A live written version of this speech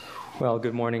Well,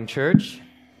 good morning, church.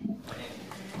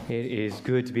 It is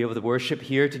good to be able to worship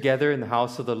here together in the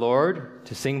house of the Lord,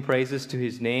 to sing praises to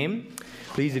His name.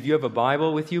 Please, if you have a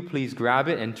Bible with you, please grab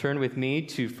it and turn with me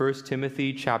to 1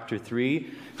 Timothy chapter 3,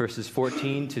 verses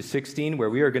 14 to 16, where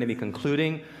we are going to be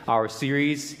concluding our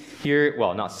series here.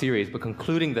 Well, not series, but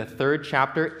concluding the third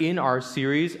chapter in our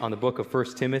series on the book of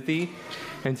 1 Timothy.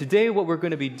 And today what we're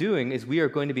going to be doing is we are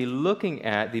going to be looking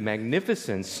at the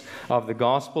magnificence of the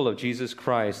gospel of Jesus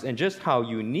Christ and just how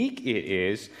unique it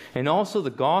is, and also the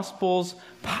gospel's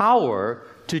power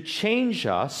to change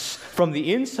us from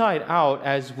the inside out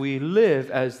as we live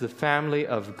as the family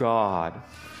of God.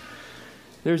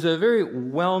 There's a very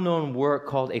well-known work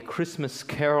called A Christmas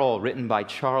Carol written by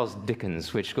Charles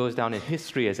Dickens, which goes down in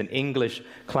history as an English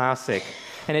classic.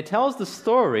 And it tells the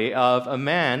story of a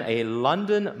man, a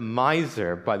London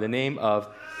miser by the name of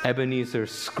Ebenezer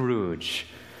Scrooge.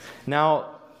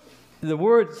 Now, the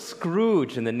word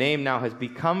Scrooge in the name now has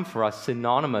become for us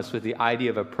synonymous with the idea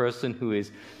of a person who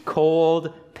is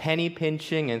cold,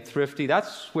 penny-pinching, and thrifty.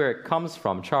 That's where it comes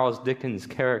from, Charles Dickens'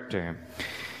 character.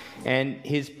 And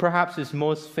perhaps his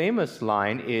most famous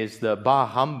line is the bah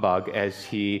humbug, as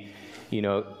he,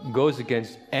 goes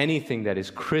against anything that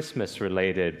is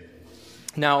Christmas-related.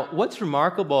 Now, what's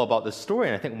remarkable about the story,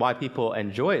 and I think why people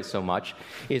enjoy it so much,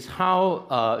 is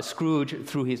how Scrooge,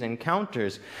 through his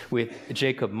encounters with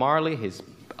Jacob Marley, his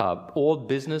old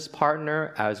business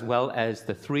partner, as well as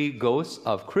the three ghosts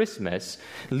of Christmas,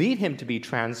 lead him to be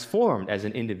transformed as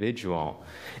an individual.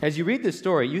 As you read this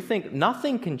story, you think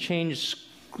nothing can change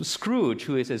Scrooge,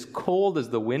 who is as cold as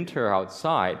the winter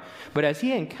outside. But as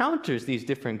he encounters these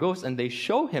different ghosts and they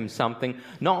show him something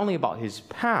not only about his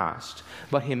past,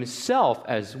 but himself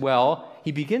as well,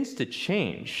 he begins to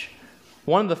change.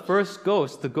 One of the first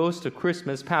ghosts, the ghost of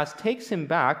Christmas past, takes him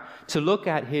back to look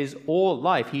at his old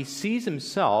life. He sees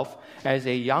himself as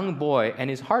a young boy, and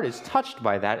his heart is touched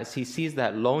by that as he sees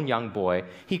that lone young boy.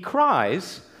 He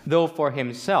cries, though for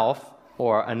himself,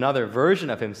 or another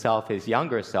version of himself, his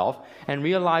younger self, and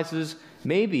realizes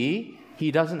maybe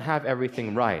he doesn't have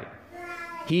everything right.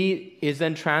 He is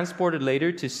then transported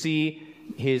later to see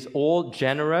his old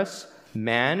generous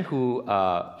man who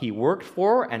he worked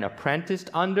for and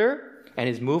apprenticed under, and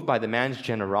is moved by the man's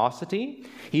generosity.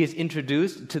 He is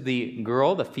introduced to the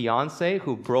girl, the fiancée,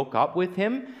 who broke up with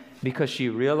him because she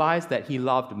realized that he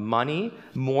loved money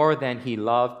more than he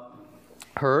loved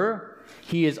her.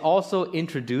 He is also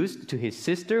introduced to his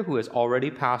sister, who has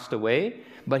already passed away,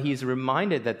 but he's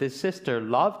reminded that this sister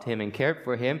loved him and cared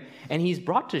for him, and he's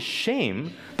brought to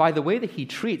shame by the way that he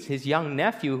treats his young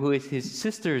nephew, who is his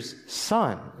sister's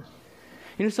son.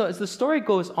 So as the story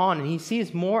goes on and he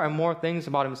sees more and more things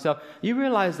about himself, you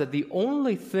realize that the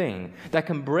only thing that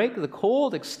can break the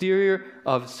cold exterior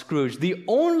of Scrooge, the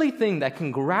only thing that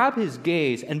can grab his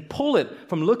gaze and pull it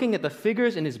from looking at the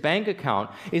figures in his bank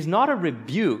account, is not a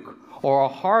rebuke or a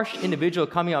harsh individual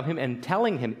coming up to him and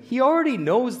telling him he already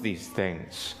knows these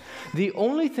things. The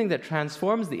only thing that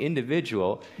transforms the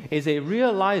individual is a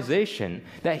realization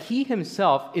that he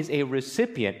himself is a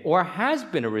recipient, or has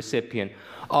been a recipient,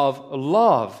 of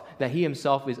love that he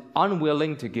himself is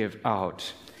unwilling to give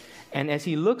out. And as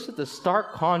he looks at the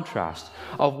stark contrast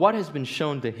of what has been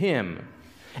shown to him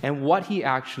and what he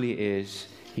actually is,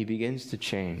 he begins to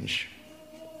change.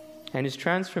 And his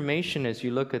transformation, as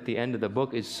you look at the end of the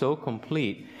book, is so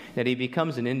complete that he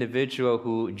becomes an individual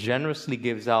who generously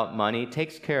gives out money,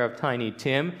 takes care of Tiny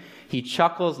Tim. He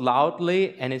chuckles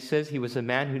loudly, and it says he was a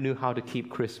man who knew how to keep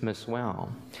Christmas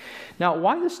well. Now,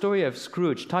 why the story of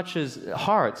Scrooge touches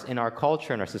hearts in our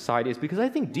culture and our society is because I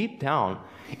think deep down,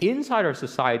 inside our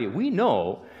society, we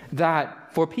know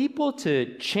that for people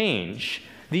to change,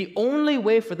 the only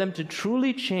way for them to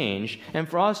truly change and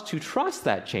for us to trust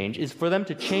that change is for them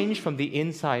to change from the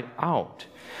inside out.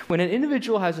 When an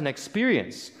individual has an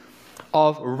experience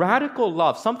of radical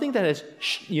love, something that has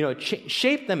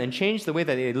shaped them and changed the way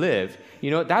that they live,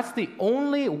 that's the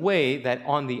only way that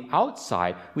on the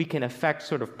outside we can affect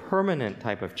sort of permanent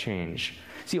type of change.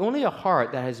 See, only a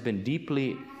heart that has been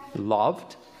deeply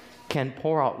loved can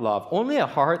pour out love. Only a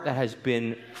heart that has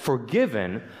been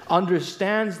forgiven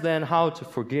understands then how to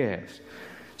forgive.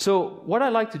 So what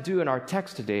I'd like to do in our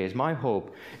text today, is my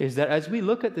hope, is that as we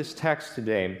look at this text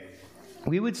today,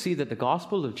 we would see that the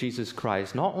gospel of Jesus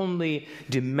Christ not only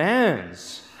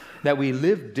demands that we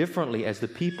live differently as the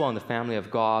people and the family of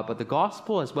God, but the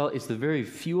gospel as well is the very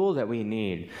fuel that we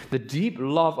need, the deep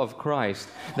love of Christ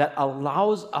that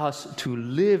allows us to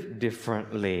live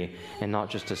differently and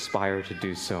not just aspire to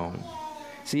do so.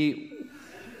 See,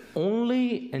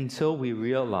 only until we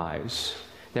realize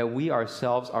that we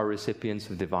ourselves are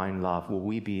recipients of divine love will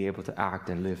we be able to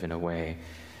act and live in a way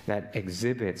that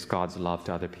exhibits God's love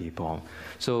to other people.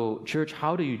 So, church,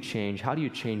 how do you change? How do you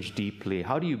change deeply?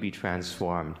 How do you be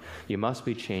transformed? You must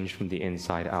be changed from the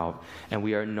inside out. And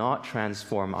we are not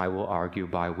transformed, I will argue,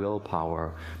 by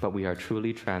willpower, but we are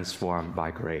truly transformed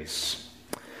by grace.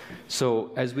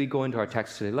 So, as we go into our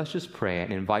text today, let's just pray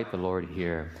and invite the Lord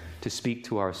here to speak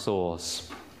to our souls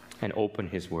and open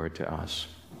His word to us.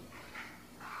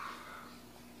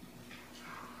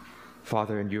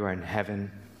 Father, you are in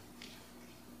heaven,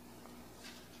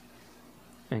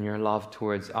 and your love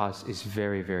towards us is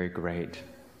very, very great.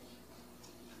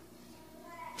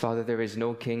 Father, there is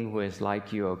no king who is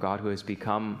like you, O God, who has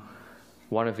become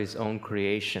one of his own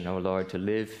creation, O Lord, to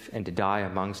live and to die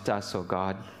amongst us, O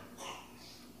God,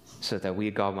 so that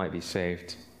we, God, might be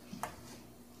saved.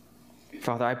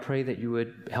 Father, I pray that you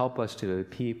would help us to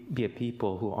be a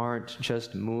people who aren't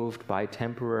just moved by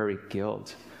temporary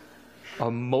guilt, are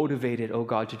motivated, oh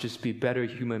God, to just be better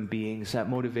human beings. That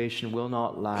motivation will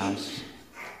not last.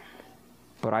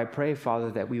 But I pray,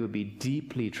 Father, that we would be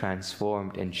deeply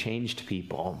transformed and changed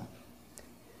people.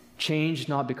 Changed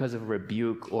not because of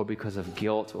rebuke or because of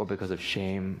guilt or because of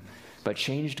shame, but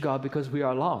changed, God, because we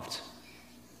are loved,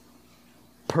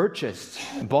 purchased,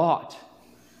 bought,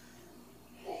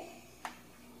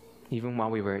 even while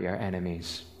we were your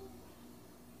enemies.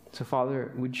 So,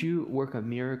 Father, would you work a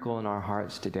miracle in our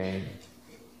hearts today?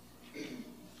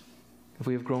 If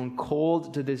we have grown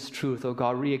cold to this truth, oh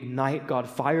God, reignite, God,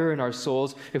 fire in our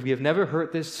souls. If we have never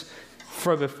heard this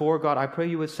from before, God, I pray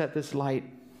you would set this light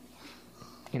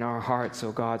in our hearts,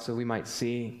 oh God, so we might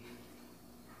see.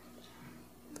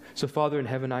 So, Father in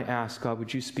heaven, I ask, God,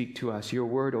 would you speak to us? Your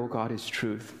word, oh God, is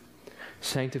truth.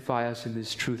 Sanctify us in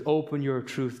this truth. Open your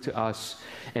truth to us,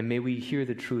 and may we hear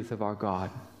the truth of our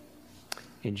God.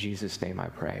 In Jesus' name I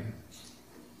pray.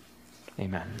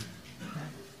 Amen.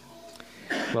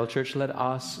 Well, church, let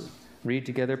us read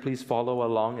together. Please follow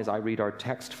along as I read our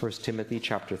text, 1 Timothy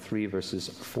chapter 3, verses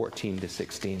 14 to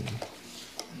 16.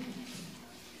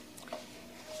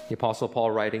 The Apostle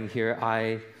Paul writing here,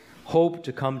 I hope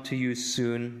to come to you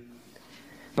soon,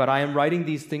 but I am writing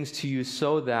these things to you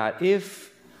so that if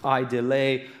I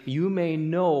delay, you may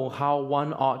know how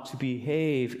one ought to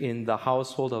behave in the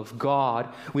household of God,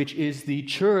 which is the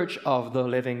church of the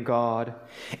living God,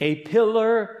 a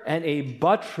pillar and a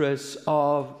buttress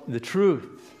of the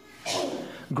truth.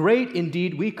 Great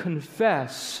indeed, we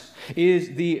confess,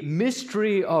 is the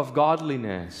mystery of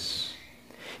godliness.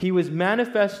 He was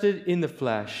manifested in the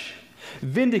flesh,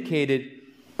 vindicated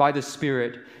by the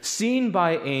Spirit, seen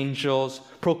by angels,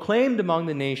 proclaimed among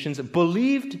the nations,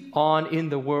 believed on in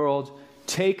the world,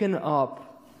 taken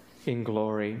up in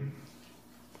glory.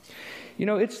 You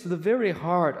know, it's the very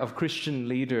heart of Christian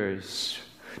leaders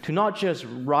to not just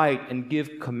write and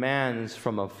give commands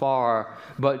from afar,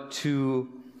 but to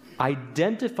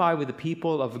identify with the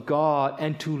people of God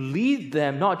and to lead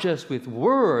them not just with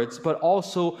words, but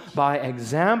also by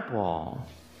example.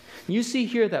 You see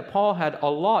here that Paul had a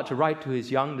lot to write to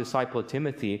his young disciple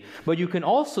Timothy, but you can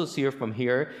also see from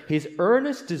here his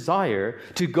earnest desire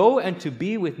to go and to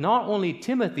be with not only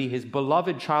Timothy, his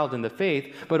beloved child in the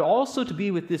faith, but also to be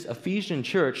with this Ephesian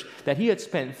church that he had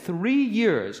spent 3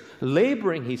 years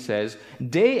laboring, he says,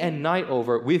 day and night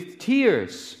over with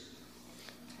tears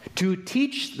to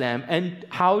teach them and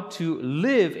how to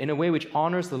live in a way which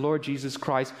honors the Lord Jesus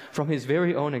Christ from his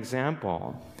very own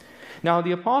example. Now,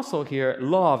 the apostle here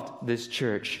loved this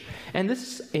church, and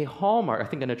this is a hallmark, I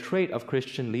think, and a trait of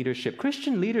Christian leadership.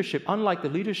 Christian leadership, unlike the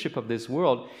leadership of this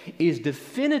world, is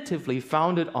definitively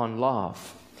founded on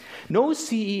love. No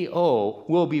CEO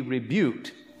will be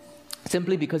rebuked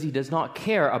simply because he does not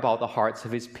care about the hearts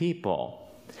of his people.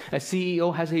 A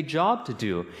CEO has a job to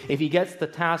do. If he gets the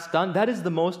task done, that is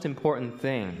the most important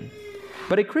thing.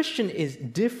 But a Christian is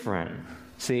different,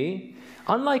 see?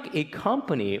 Unlike a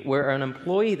company where an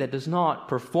employee that does not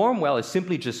perform well is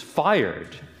simply just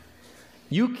fired,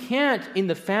 you can't, in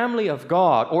the family of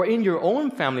God, or in your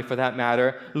own family for that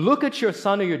matter, look at your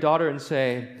son or your daughter and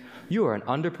say, you are an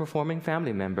underperforming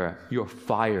family member. You're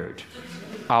fired.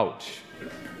 Out.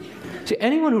 See,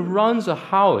 anyone who runs a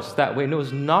house that way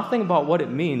knows nothing about what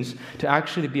it means to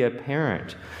actually be a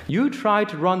parent. You try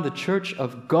to run the church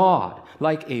of God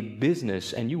like a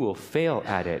business, and you will fail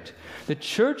at it. The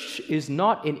church is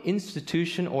not an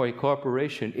institution or a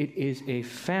corporation. It is a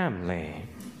family.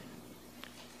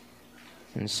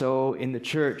 And so in the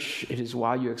church, it is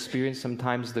why you experience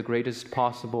sometimes the greatest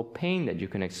possible pain that you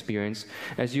can experience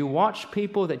as you watch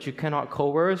people that you cannot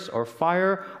coerce or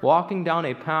fire walking down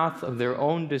a path of their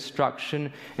own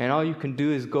destruction, and all you can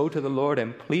do is go to the Lord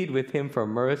and plead with Him for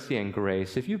mercy and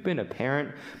grace. If you've been a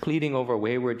parent pleading over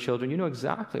wayward children, you know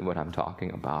exactly what I'm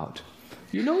talking about.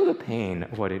 You know the pain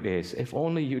of what it is. If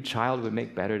only your child would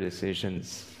make better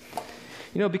decisions.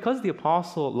 Because the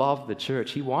apostle loved the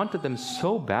church, he wanted them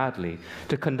so badly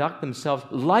to conduct themselves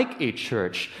like a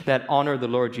church that honored the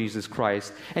Lord Jesus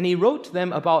Christ. And he wrote to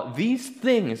them about these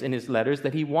things in his letters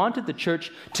that he wanted the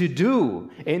church to do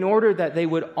in order that they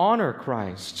would honor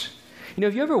Christ.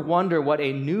 If you ever wonder what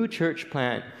a new church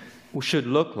plant should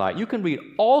look like, you can read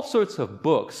all sorts of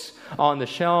books on the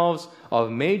shelves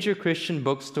of major Christian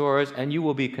bookstores and you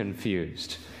will be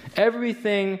confused.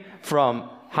 Everything from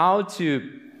how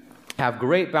to have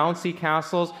great bouncy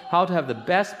castles, how to have the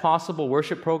best possible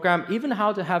worship program, even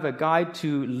how to have a guide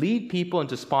to lead people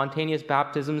into spontaneous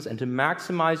baptisms and to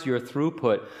maximize your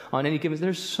throughput on any given.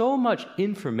 There's so much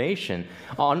information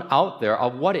out there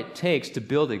of what it takes to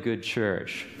build a good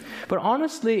church. But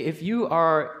honestly, if you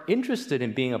are interested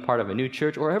in being a part of a new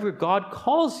church, or ever God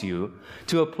calls you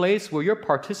to a place where you're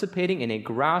participating in a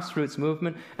grassroots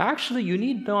movement, actually you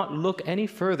need not look any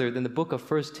further than the book of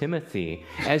 1 Timothy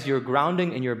as your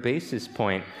grounding and your basis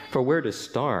point for where to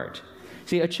start.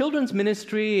 See, a children's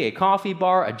ministry, a coffee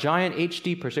bar, a giant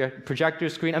HD projector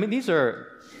screen, these are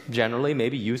generally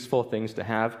maybe useful things to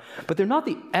have, but they're not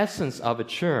the essence of a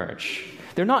church.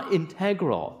 They're not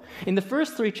integral. In the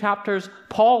first 3 chapters,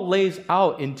 Paul lays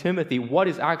out in Timothy what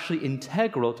is actually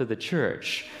integral to the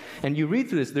church. And you read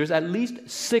through this, there's at least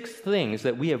 6 things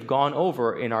that we have gone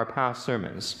over in our past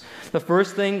sermons. The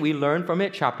first thing we learned from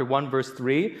it, chapter 1, verse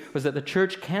 3, was that the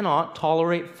church cannot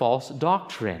tolerate false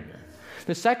doctrine.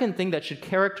 The second thing that should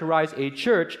characterize a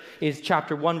church is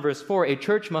chapter 1, verse 4. A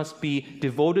church must be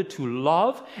devoted to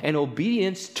love and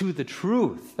obedience to the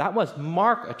truth. That must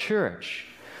mark a church.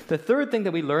 The third thing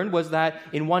that we learned was that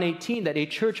in 1:18 that a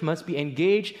church must be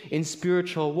engaged in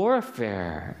spiritual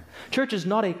warfare. Church is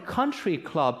not a country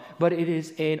club, but it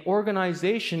is an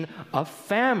organization, a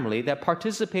family that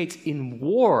participates in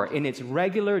war in its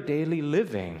regular daily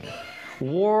living.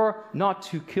 War not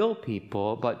to kill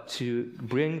people, but to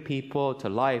bring people to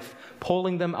life,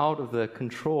 pulling them out of the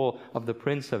control of the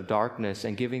prince of darkness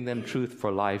and giving them truth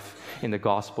for life in the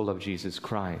gospel of Jesus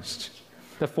Christ.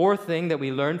 The fourth thing that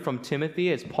we learned from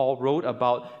Timothy, as Paul wrote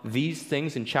about these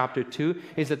things in chapter 2,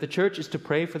 is that the church is to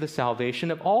pray for the salvation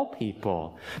of all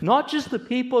people. Not just the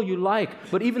people you like,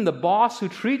 but even the boss who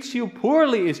treats you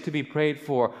poorly is to be prayed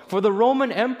for. For the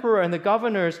Roman emperor and the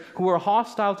governors who are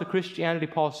hostile to Christianity,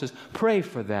 Paul says, pray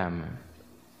for them.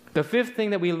 The fifth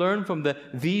thing that we learn from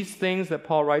these things that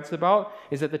Paul writes about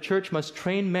is that the church must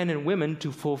train men and women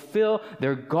to fulfill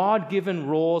their God-given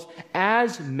roles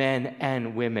as men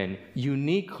and women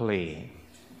uniquely.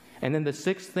 And then the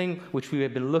sixth thing, which we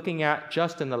have been looking at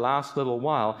just in the last little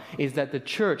while, is that the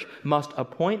church must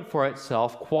appoint for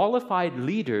itself qualified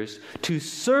leaders to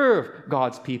serve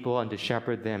God's people and to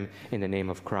shepherd them in the name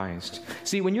of Christ.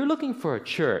 See, when you're looking for a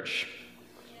church,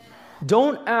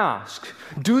 don't ask,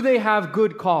 do they have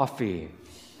good coffee?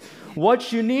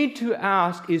 What you need to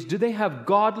ask is, do they have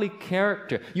godly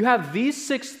character? You have these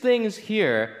 6 things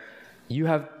here. You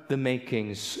have the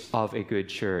makings of a good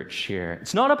church here.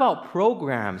 It's not about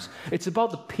programs. It's about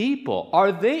the people.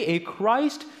 Are they a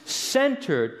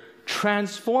Christ-centered,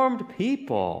 transformed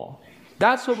people?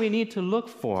 That's what we need to look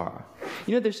for.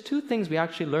 There's 2 things we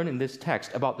actually learn in this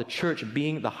text about the church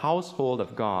being the household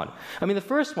of God. The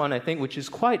first one, I think, which is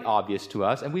quite obvious to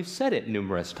us, and we've said it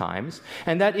numerous times,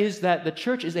 and that is that the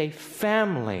church is a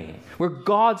family. We're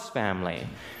God's family.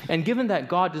 And given that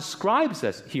God describes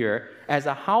us here as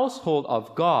a household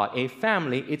of God, a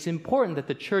family, it's important that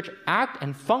the church act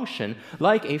and function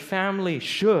like a family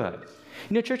should.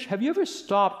 Church, have you ever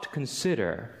stopped to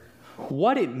consider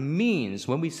what it means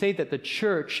when we say that the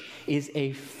church is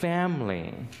a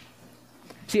family?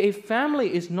 See, a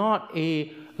family is not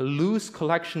a loose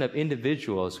collection of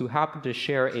individuals who happen to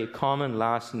share a common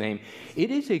last name.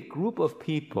 It is a group of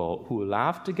people who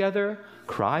laugh together,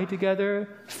 cry together,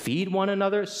 feed one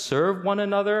another, serve one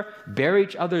another, bear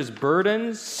each other's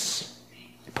burdens,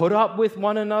 put up with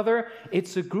one another.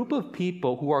 It's a group of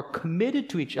people who are committed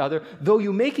to each other, though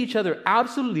you make each other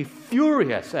absolutely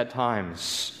furious at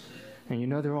times. And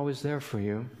they're always there for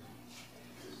you.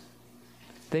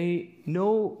 They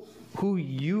know who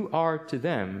you are to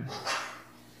them,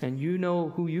 and you know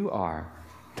who you are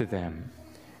to them.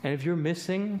 And if you're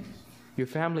missing, your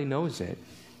family knows it.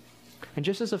 And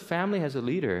just as a family has a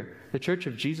leader, the Church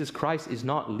of Jesus Christ is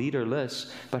not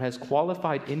leaderless, but has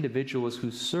qualified individuals who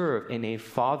serve in a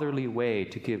fatherly way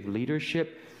to give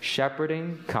leadership,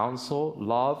 shepherding, counsel,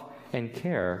 love, and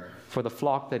care for the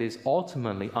flock that is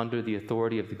ultimately under the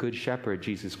authority of the Good Shepherd,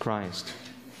 Jesus Christ.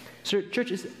 So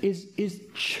church is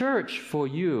church for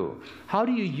you. How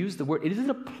do you use the word? It isn't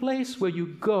a place where you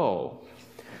go,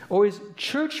 Or is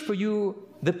church for you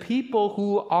the people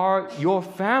who are your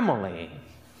family?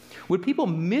 Would people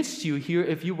miss you here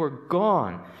if you were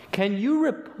gone? Can you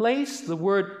replace the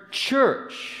word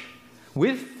church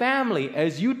with family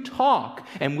as you talk,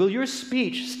 and will your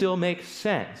speech still make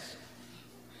sense?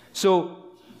 So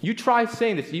you try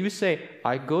saying this. You say,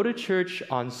 I go to church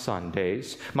on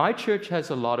Sundays. My church has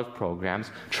a lot of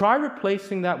programs. Try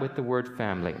replacing that with the word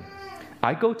family.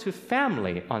 I go to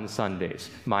family on Sundays.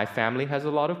 My family has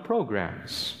a lot of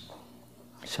programs.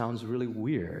 Sounds really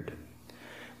weird.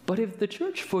 But if the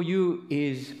church for you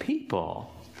is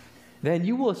people, then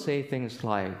you will say things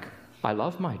like, I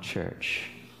love my church.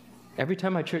 Every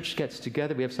time my church gets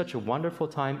together, we have such a wonderful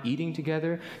time eating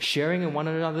together, sharing in one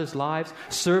another's lives,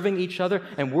 serving each other,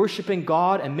 and worshiping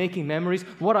God and making memories.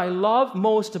 What I love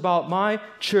most about my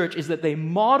church is that they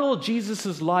model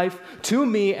Jesus' life to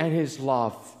me and his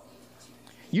love.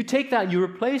 You take that and you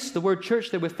replace the word church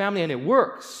there with family, and it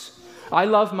works. I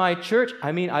love my church.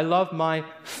 I love my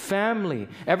family.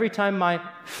 Every time my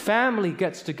family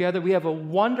gets together, we have a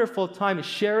wonderful time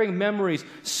sharing memories,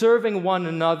 serving one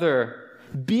another,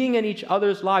 being in each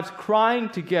other's lives, crying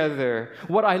together.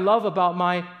 What I love about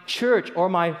my church or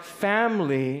my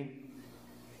family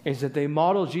is that they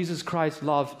model Jesus Christ's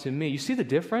love to me. You see the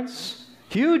difference?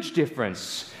 Huge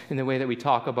difference in the way that we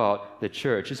talk about the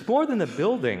church. It's more than the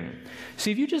building.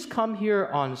 See, if you just come here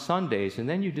on Sundays and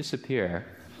then you disappear,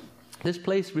 this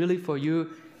place really for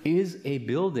you is a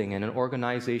building and an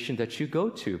organization that you go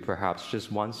to perhaps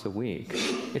just once a week.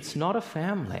 It's not a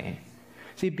family.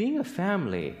 See, being a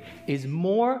family is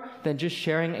more than just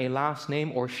sharing a last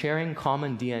name or sharing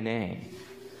common DNA.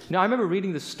 Now, I remember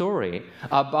reading the story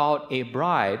about a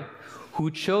bride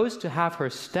who chose to have her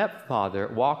stepfather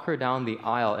walk her down the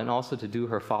aisle and also to do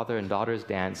her father and daughter's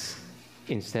dance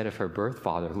instead of her birth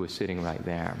father, who was sitting right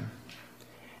there.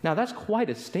 Now, that's quite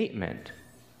a statement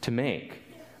to make,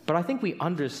 but I think we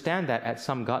understand that at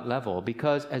some gut level,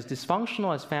 because as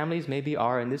dysfunctional as families maybe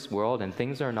are in this world and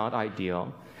things are not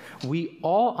ideal, we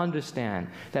all understand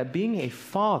that being a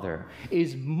father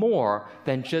is more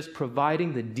than just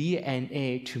providing the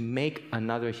DNA to make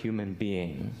another human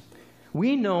being.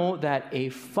 We know that a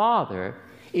father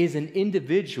is an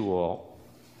individual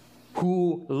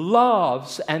who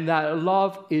loves, and that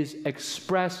love is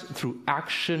expressed through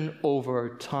action over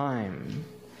time.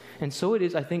 And so it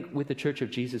is, I think, with the Church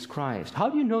of Jesus Christ. How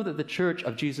do you know that the Church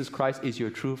of Jesus Christ is your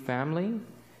true family?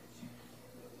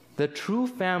 The true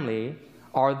family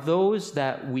are those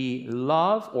that we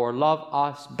love or love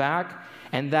us back,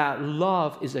 and that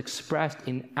love is expressed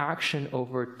in action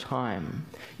over time.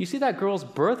 You see, that girl's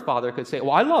birth father could say,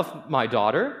 well, I love my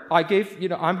daughter.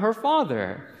 I'm her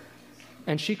father.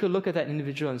 And she could look at that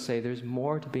individual and say, there's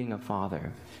more to being a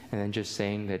father than just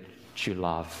saying that you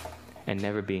love and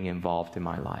never being involved in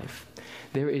my life.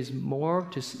 There is more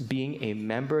to being a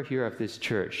member here of this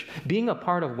church, being a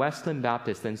part of Westland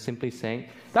Baptist, than simply saying,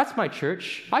 that's my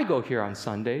church, I go here on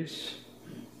Sundays.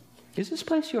 Is this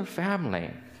place your family?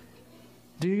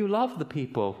 Do you love the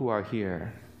people who are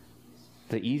here?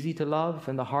 The easy to love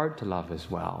and the hard to love as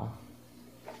well.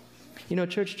 You know,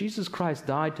 church, Jesus Christ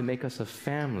died to make us a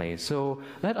family, so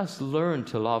let us learn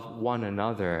to love one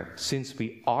another since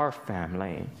we are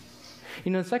family.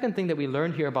 You know, the second thing that we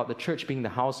learn here about the church being the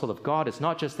household of God is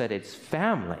not just that it's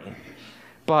family,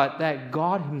 but that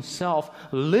God himself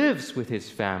lives with his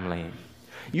family.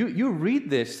 You read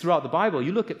this throughout the Bible.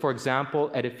 You look at, for example,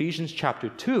 at Ephesians chapter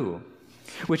 2,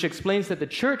 which explains that the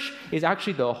church is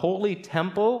actually the holy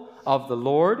temple of the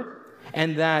Lord,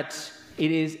 and that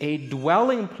it is a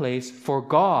dwelling place for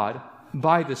God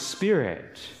by the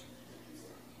Spirit.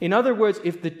 In other words,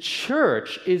 if the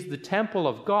church is the temple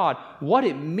of God, what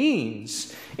it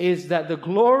means is that the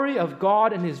glory of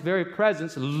God and his very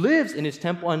presence lives in his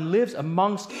temple and lives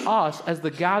amongst us as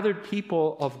the gathered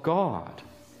people of God.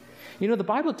 You know, the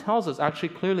Bible tells us actually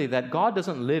clearly that God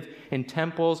doesn't live in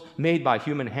temples made by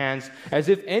human hands, as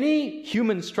if any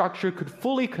human structure could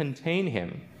fully contain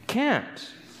him.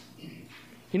 Can't.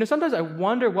 You know, sometimes I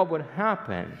wonder what would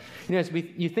happen, you know, as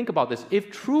you think about this.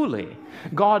 If truly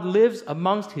God lives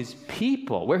amongst his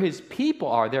people, where his people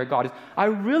are, there God is, I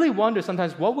really wonder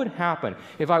sometimes what would happen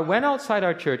if I went outside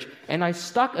our church and I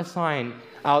stuck a sign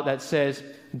out that says,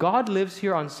 God lives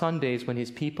here on Sundays when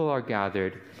his people are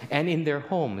gathered and in their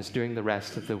homes during the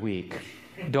rest of the week.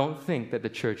 Don't think that the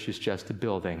church is just a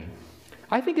building.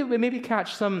 I think it would maybe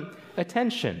catch some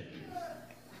attention.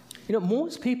 You know,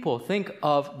 most people think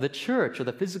of the church or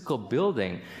the physical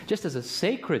building just as a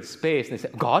sacred space, and they say,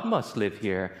 God must live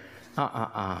here.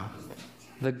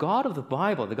 The God of the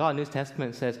Bible, the God of the New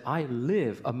Testament says, I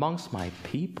live amongst my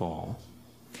people.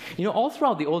 All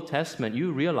throughout the Old Testament,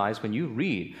 you realize when you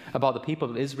read about the people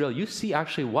of Israel, you see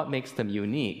actually what makes them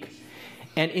unique.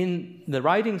 And in the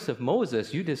writings of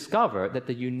Moses, you discover that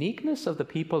the uniqueness of the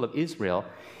people of Israel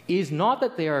is not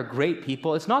that they are great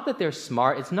people, it's not that they're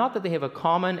smart, it's not that they have a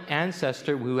common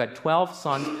ancestor who had 12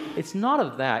 sons, it's not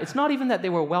of that. It's not even that they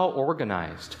were well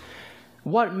organized.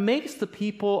 What makes the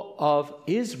people of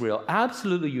Israel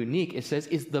absolutely unique, it says,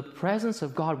 is the presence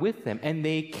of God with them. And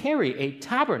they carry a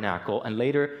tabernacle and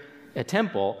later a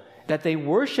temple that they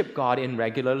worship God in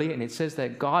regularly. And it says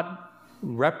that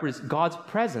God's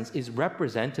presence is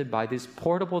represented by this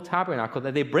portable tabernacle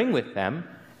that they bring with them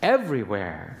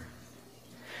everywhere.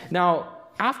 Now,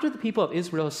 after the people of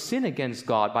Israel sin against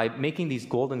God by making these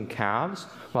golden calves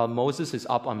while Moses is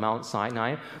up on Mount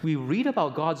Sinai, we read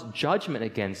about God's judgment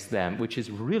against them, which is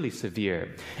really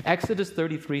severe. Exodus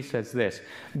 33 says this,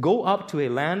 "Go up to a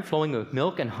land flowing with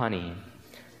milk and honey,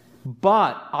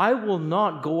 but I will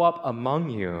not go up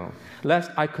among you, lest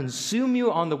I consume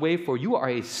you on the way, for you are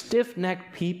a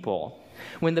stiff-necked people."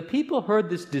 When the people heard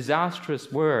this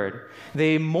disastrous word,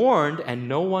 they mourned, and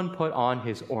no one put on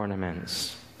his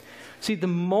ornaments. See, the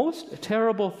most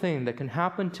terrible thing that can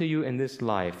happen to you in this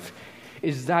life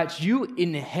is that you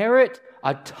inherit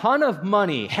a ton of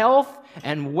money, health,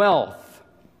 and wealth,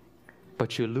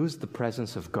 but you lose the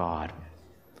presence of God.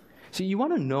 See, you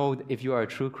want to know if you are a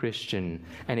true Christian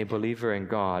and a believer in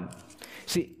God.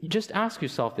 See, just ask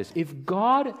yourself this. If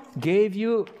God gave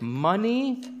you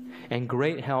money and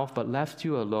great health but left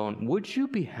you alone, would you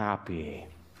be happy?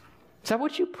 Is that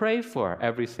what you pray for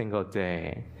every single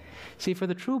day? See, for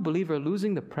the true believer,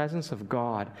 losing the presence of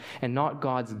God and not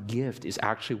God's gift is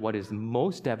actually what is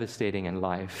most devastating in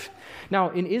life. Now,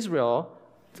 in Israel,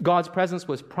 God's presence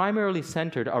was primarily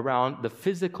centered around the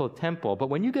physical temple. But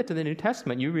when you get to the New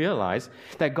Testament, you realize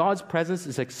that God's presence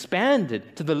is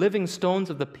expanded to the living stones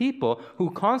of the people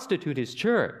who constitute his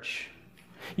church.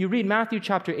 You read Matthew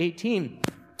chapter 18,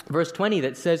 verse 20,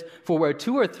 that says, "For where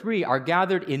 2 or 3 are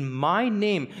gathered in my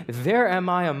name, there am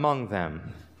I among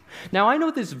them." Now, I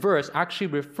know this verse actually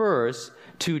refers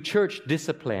to church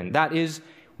discipline. That is,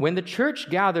 when the church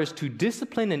gathers to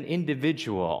discipline an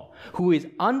individual who is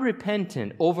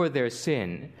unrepentant over their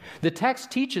sin, the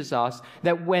text teaches us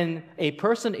that when a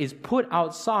person is put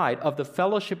outside of the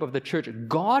fellowship of the church,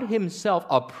 God himself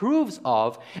approves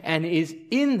of and is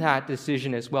in that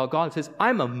decision as well. God says,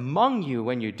 "I'm among you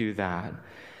when you do that."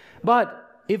 But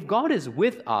if God is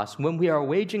with us when we are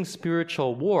waging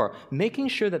spiritual war, making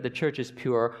sure that the church is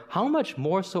pure, how much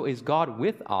more so is God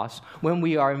with us when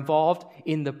we are involved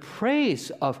in the praise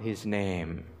of his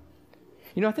name?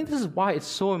 I think this is why it's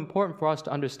so important for us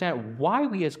to understand why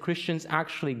we as Christians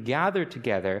actually gather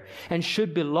together and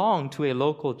should belong to a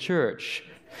local church.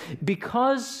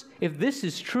 Because if this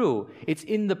is true, it's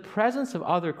in the presence of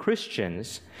other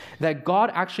Christians that God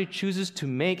actually chooses to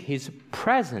make his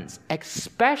presence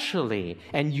especially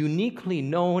and uniquely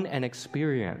known and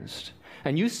experienced.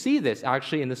 And you see this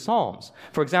actually in the Psalms.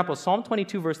 For example, Psalm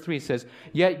 22 verse 3 says,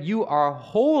 "Yet you are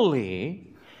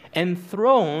holy,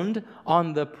 enthroned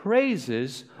on the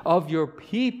praises of your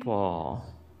people."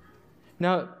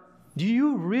 Now, do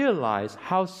you realize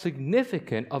how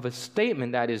significant of a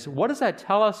statement that is? What does that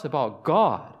tell us about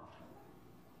God?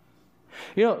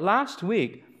 Last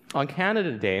week on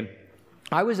Canada Day,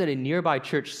 I was at a nearby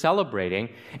church celebrating,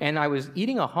 and I was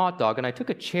eating a hot dog, and I took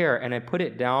a chair and I put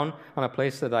it down on a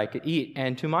place that I could eat,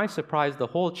 and to my surprise, the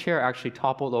whole chair actually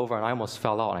toppled over, and I almost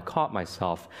fell out, and I caught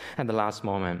myself at the last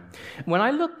moment. When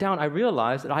I looked down, I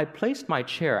realized that I had placed my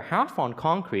chair half on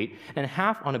concrete and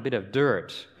half on a bit of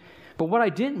dirt. But what I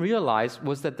didn't realize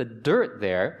was that the dirt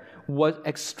there was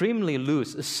extremely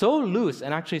loose, so loose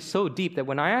and actually so deep that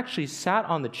when I actually sat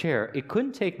on the chair, it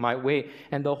couldn't take my weight,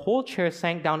 and the whole chair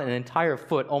sank down an entire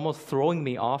foot, almost throwing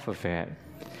me off of it.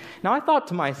 Now, I thought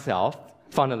to myself,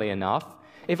 funnily enough,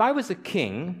 if I was a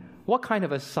king, what kind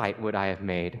of a sight would I have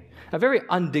made? A very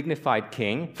undignified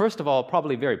king. First of all,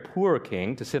 probably a very poor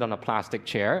king to sit on a plastic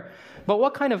chair. But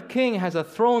what kind of king has a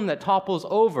throne that topples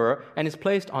over and is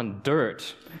placed on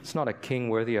dirt? It's not a king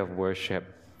worthy of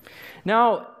worship.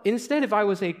 Now, instead, if I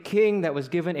was a king that was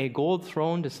given a gold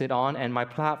throne to sit on and my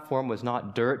platform was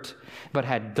not dirt, but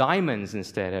had diamonds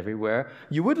instead everywhere,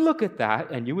 you would look at that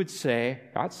and you would say,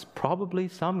 that's probably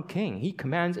some king. He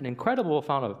commands an incredible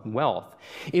amount of wealth.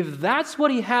 If that's what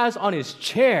he has on his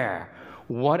chair,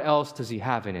 what else does he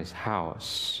have in his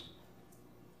house?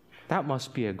 That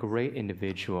must be a great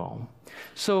individual.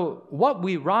 So what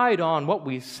we ride on, what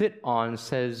we sit on,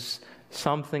 says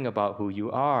something about who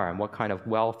you are and what kind of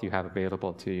wealth you have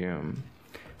available to you.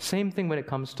 Same thing when it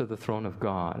comes to the throne of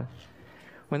God.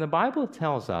 When the Bible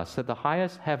tells us that the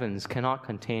highest heavens cannot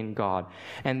contain God,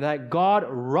 and that God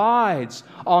rides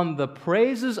on the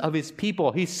praises of his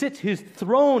people, his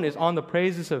throne is on the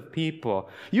praises of people,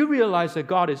 you realize that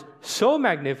God is so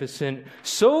magnificent,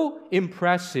 so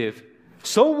impressive,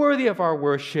 so worthy of our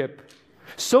worship,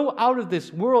 so out of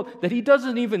this world that he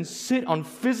doesn't even sit on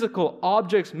physical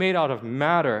objects made out of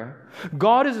matter.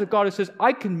 God is a God who says,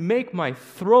 I can make my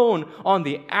throne on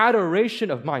the adoration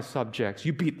of my subjects.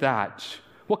 You beat that.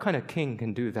 What kind of king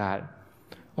can do that?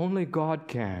 Only God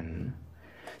can.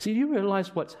 See, do you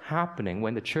realize what's happening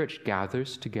when the church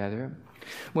gathers together?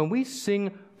 When we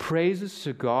sing praises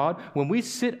to God, when we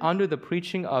sit under the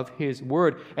preaching of his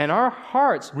word, and our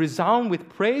hearts resound with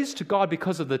praise to God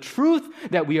because of the truth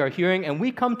that we are hearing, and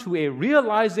we come to a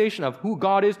realization of who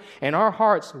God is, and our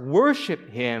hearts worship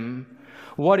him,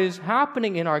 what is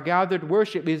happening in our gathered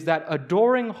worship is that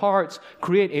adoring hearts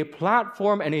create a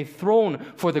platform and a throne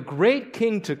for the great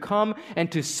King to come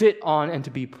and to sit on and to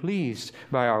be pleased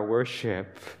by our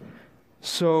worship.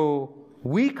 So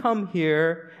we come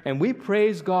here and we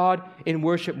praise God in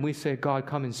worship, and we say, God,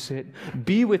 come and sit.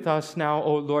 Be with us now,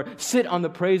 O Lord. Sit on the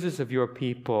praises of your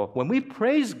people. When we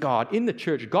praise God in the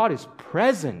church, God is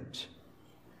present.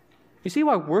 You see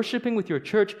why worshiping with your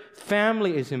church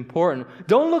family is important.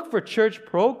 Don't look for church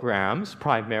programs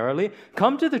primarily.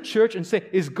 Come to the church and say,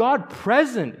 is God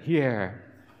present here?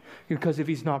 Because if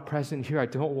he's not present here, I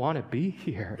don't want to be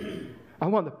here. I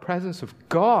want the presence of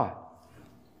God.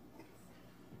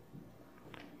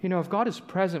 You know, if God is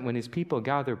present when his people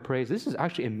gather praise, this is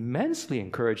actually immensely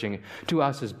encouraging to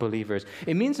us as believers.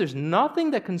 It means there's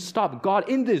nothing that can stop God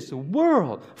in this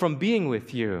world from being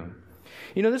with you.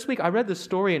 You know, this week I read the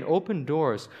story in Open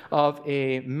Doors of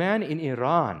a man in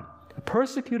Iran, a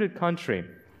persecuted country,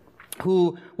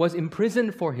 who was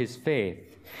imprisoned for his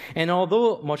faith. And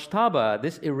although Mojtaba,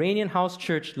 this Iranian house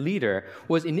church leader,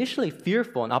 was initially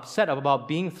fearful and upset about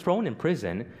being thrown in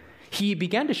prison, he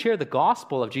began to share the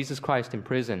gospel of Jesus Christ in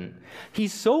prison. He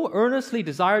so earnestly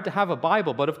desired to have a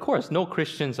Bible, but of course, no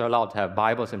Christians are allowed to have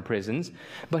Bibles in prisons.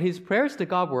 But his prayers to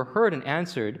God were heard and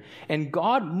answered, and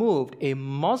God moved a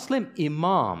Muslim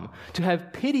imam to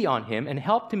have pity on him and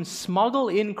helped him smuggle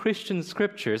in Christian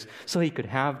scriptures so he could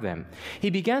have them. He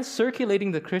began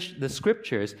circulating the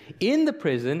scriptures in the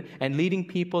prison and leading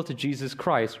people to Jesus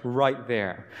Christ right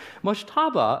there.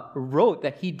 Mojtaba wrote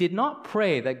that he did not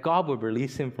pray that God would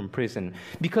release him from prison,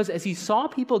 because as he saw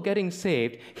people getting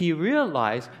saved, he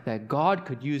realized that God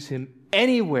could use him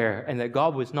anywhere and that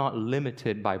God was not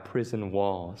limited by prison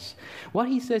walls. What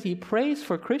he says he prays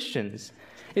for Christians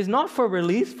is not for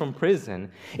release from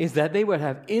prison, is that they would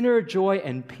have inner joy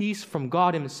and peace from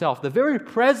God himself, the very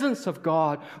presence of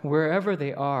God wherever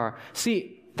they are.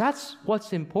 See, that's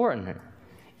what's important.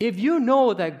 If you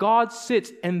know that God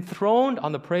sits enthroned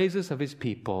on the praises of his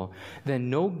people, then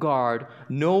no guard,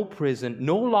 no prison,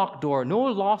 no locked door, no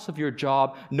loss of your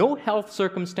job, no health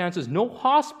circumstances, no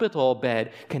hospital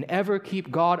bed can ever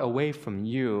keep God away from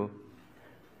you.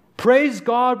 Praise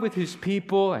God with his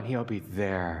people, and he'll be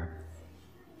there.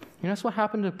 You know, that's what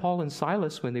happened to Paul and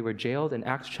Silas when they were jailed in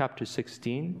Acts chapter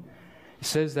 16. It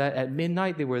says that at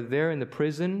midnight they were there in the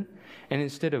prison, and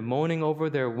instead of moaning over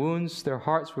their wounds, their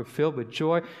hearts were filled with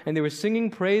joy, and they were singing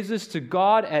praises to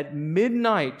God at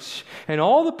midnight. And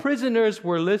all the prisoners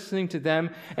were listening to them,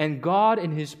 and God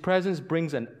in his presence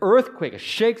brings an earthquake,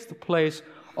 shakes the place,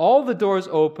 all the doors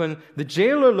open, the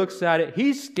jailer looks at it,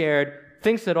 he's scared,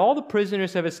 thinks that all the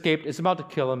prisoners have escaped, is about to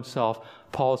kill himself.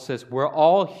 Paul says, we're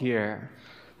all here.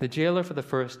 The jailer, for the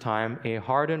first time, a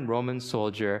hardened Roman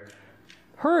soldier,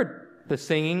 heard the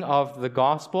singing of the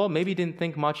gospel, maybe didn't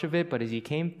think much of it, but as he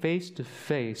came face to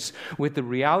face with the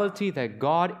reality that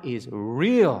God is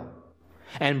real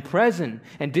and present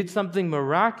and did something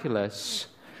miraculous,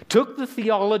 took the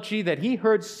theology that he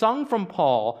heard sung from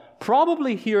Paul,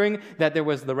 probably hearing that there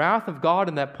was the wrath of God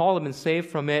and that Paul had been saved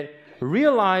from it,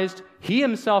 realized he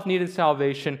himself needed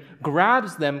salvation,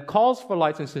 grabs them, calls for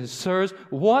lights, and says, sirs,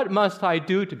 what must I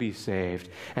do to be saved?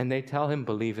 And they tell him,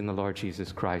 believe in the Lord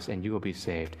Jesus Christ, and you will be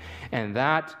saved. And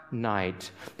that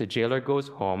night, the jailer goes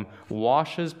home,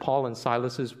 washes Paul and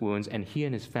Silas's wounds, and he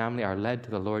and his family are led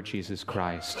to the Lord Jesus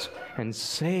Christ and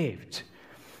saved.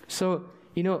 So,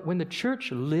 you know, when the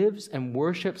church lives and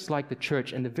worships like the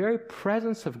church and the very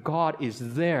presence of God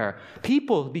is there,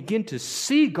 people begin to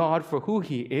see God for who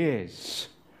he is.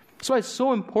 That's why it's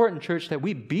so important, church, that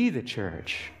we be the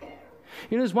church.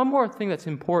 You know, there's one more thing that's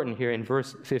important here in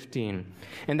verse 15,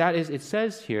 and that is it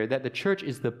says here that the church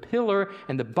is the pillar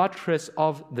and the buttress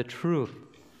of the truth.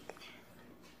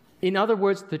 In other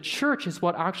words, the church is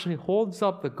what actually holds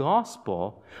up the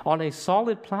gospel on a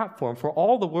solid platform for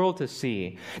all the world to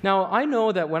see. Now, I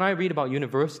know that when I read about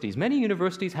universities, many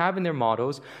universities have in their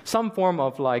mottos some form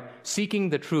of like seeking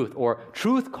the truth, or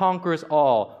truth conquers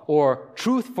all, or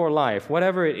truth for life,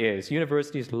 whatever it is.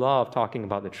 Universities love talking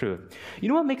about the truth. You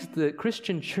know what makes the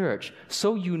Christian church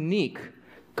so unique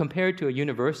compared to a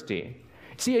university?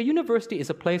 See, a university is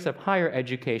a place of higher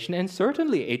education, and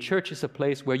certainly a church is a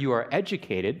place where you are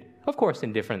educated, of course,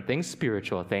 in different things,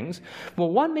 spiritual things.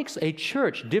 Well, what makes a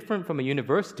church different from a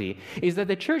university is that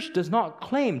the church does not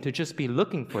claim to just be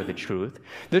looking for the truth.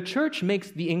 The church makes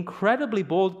the incredibly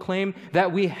bold claim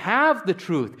that we have the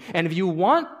truth, and if you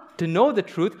want to know the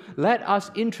truth, let us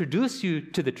introduce you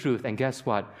to the truth. And guess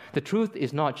what? The truth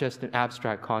is not just an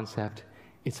abstract concept,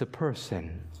 it's a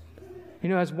person. You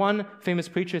know, as one famous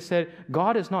preacher said,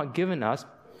 God has not given us,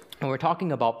 and we're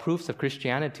talking about proofs of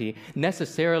Christianity,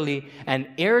 necessarily an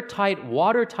airtight,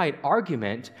 watertight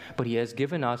argument, but He has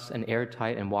given us an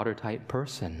airtight and watertight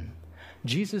person.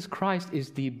 Jesus Christ is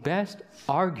the best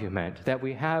argument that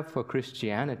we have for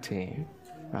Christianity,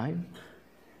 right?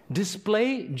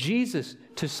 Display Jesus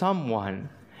to someone,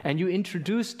 and you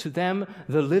introduce to them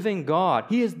the living God.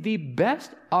 He is the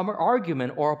best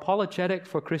argument or apologetic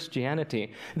for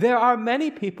Christianity. There are many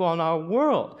people in our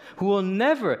world who will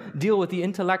never deal with the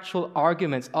intellectual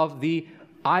arguments of the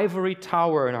ivory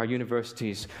tower in our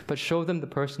universities, but show them the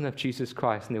person of Jesus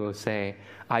Christ, and they will say,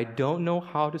 I don't know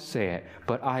how to say it,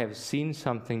 but I have seen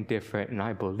something different, and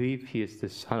I believe He is the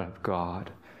Son of God.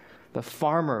 The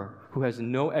farmer who has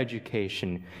no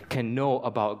education can know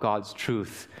about God's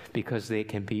truth because they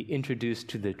can be introduced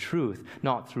to the truth,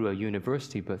 not through a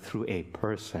university, but through a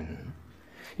person.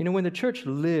 You know, when the church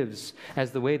lives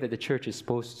as the way that the church is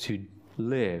supposed to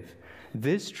live,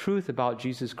 this truth about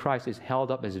Jesus Christ is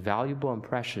held up as valuable and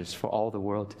precious for all the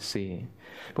world to see.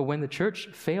 But when the church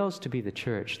fails to be the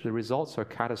church, the results are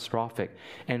catastrophic,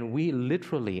 and we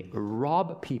literally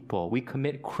rob people. We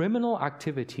commit criminal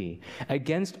activity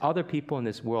against other people in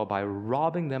this world by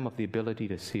robbing them of the ability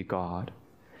to see God.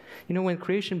 You know, when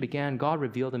creation began, God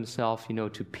revealed Himself,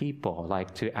 to people,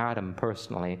 like to Adam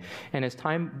personally. And as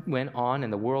time went on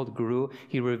and the world grew,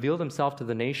 He revealed Himself to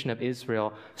the nation of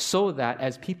Israel so that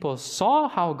as people saw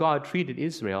how God treated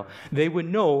Israel, they would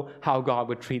know how God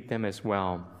would treat them as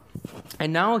well.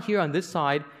 And now here on this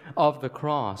side of the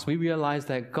cross, we realize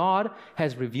that God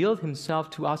has revealed Himself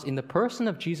to us in the person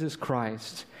of Jesus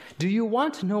Christ. Do you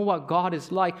want to know what God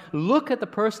is like? Look at the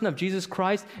person of Jesus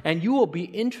Christ and you will be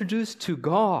introduced to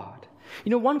God.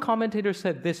 One commentator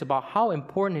said this about how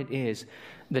important it is,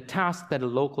 the task that a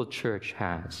local church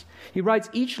has. He writes,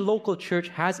 each local church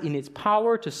has in its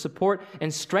power to support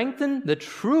and strengthen the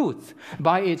truth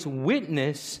by its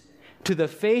witness to the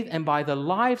faith and by the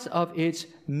lives of its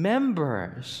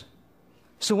members.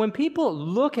 So when people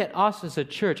look at us as a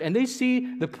church and they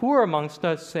see the poor amongst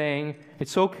us saying,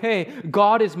 it's okay,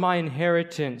 God is my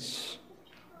inheritance,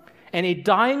 and a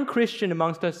dying Christian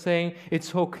amongst us saying,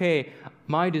 it's okay,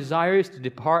 my desire is to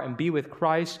depart and be with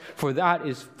Christ, for that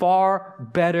is far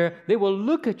better, they will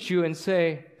look at you and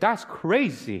say, that's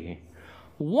crazy.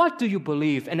 What do you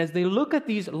believe? And as they look at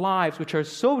these lives which are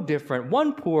so different,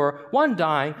 one poor, one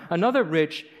dying, another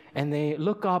rich, and they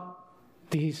look up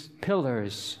these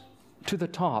pillars to the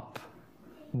top,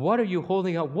 what are you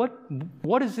holding up?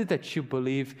 What is it that you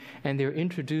believe? And they're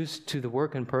introduced to the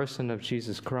work and person of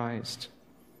Jesus Christ.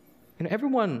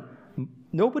 And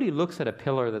nobody looks at a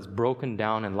pillar that's broken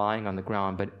down and lying on the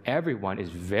ground, but everyone is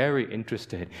very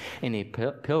interested in a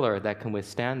pillar that can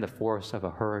withstand the force of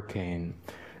a hurricane.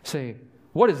 Say,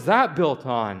 what is that built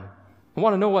on? I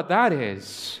want to know what that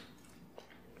is.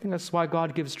 I think that's why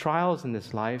God gives trials in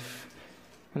this life.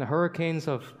 And the hurricanes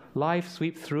of life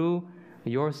sweep through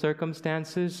your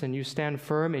circumstances, and you stand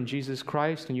firm in Jesus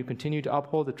Christ, and you continue to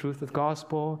uphold the truth of the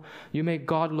gospel. You make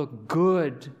God look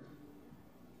good.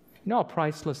 You know how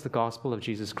priceless the gospel of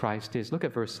Jesus Christ is? Look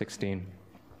at verse 16.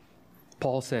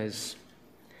 Paul says,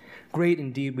 great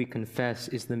indeed, we confess,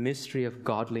 is the mystery of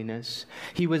godliness.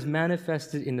 He was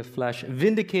manifested in the flesh,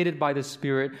 vindicated by the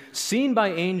Spirit, seen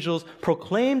by angels,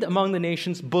 proclaimed among the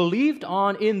nations, believed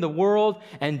on in the world,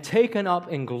 and taken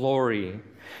up in glory.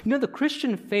 The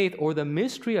Christian faith, or the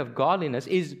mystery of godliness,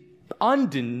 is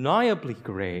undeniably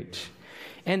great.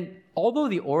 And although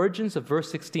the origins of verse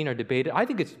 16 are debated, I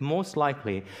think it's most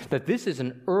likely that this is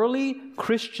an early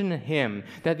Christian hymn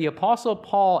that the Apostle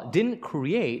Paul didn't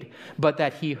create, but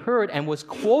that he heard and was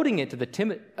quoting it to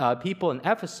the people in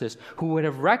Ephesus who would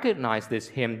have recognized this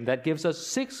hymn that gives us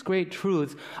 6 great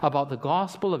truths about the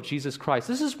gospel of Jesus Christ.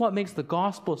 This is what makes the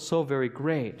gospel so very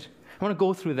great. I want to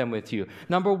go through them with you.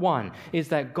 Number one is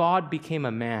that God became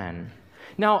a man.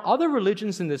 Now, other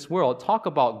religions in this world talk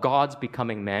about gods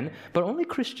becoming men, but only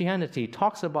Christianity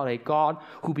talks about a God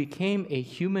who became a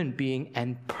human being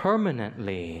and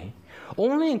permanently.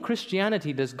 Only in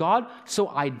Christianity does God so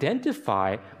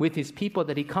identify with his people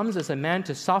that he comes as a man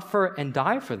to suffer and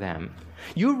die for them.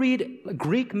 You read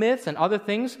Greek myths and other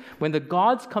things, when the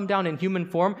gods come down in human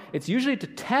form, it's usually to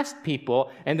test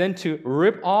people and then to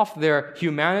rip off their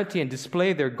humanity and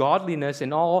display their godliness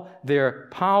in all their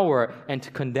power and to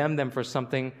condemn them for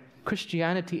something.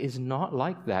 Christianity is not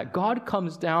like that. God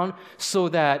comes down so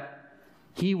that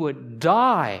he would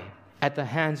die at the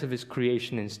hands of his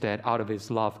creation instead, out of his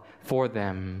love for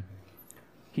them.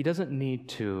 He doesn't need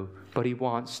to, but he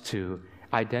wants to.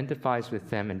 Identifies with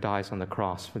them and dies on the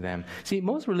cross for them. See,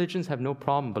 most religions have no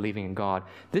problem believing in God.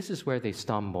 This is where they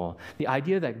stumble. The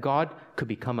idea that God could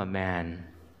become a man,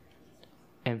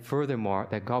 and furthermore,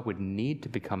 that God would need to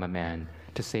become a man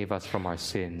to save us from our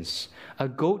sins. A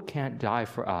goat can't die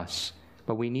for us,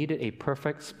 but we needed a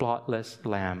perfect, spotless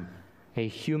lamb, a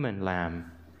human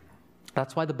lamb.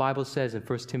 That's why the Bible says in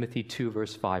 1 Timothy 2,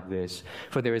 verse 5 this,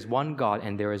 "For there is one God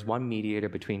and there is one mediator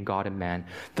between God and man,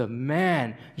 the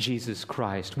man, Jesus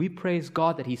Christ." We praise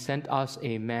God that he sent us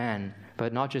a man,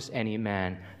 but not just any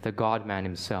man, the God-man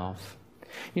himself.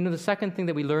 You know, the second thing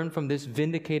that we learn from this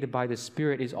vindicated by the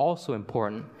Spirit is also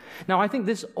important. Now, I think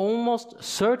this almost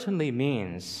certainly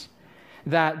means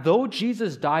that though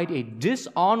Jesus died a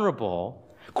dishonorable,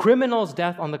 criminal's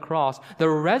death on the cross, the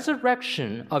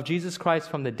resurrection of Jesus Christ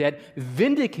from the dead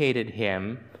vindicated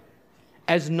him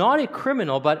as not a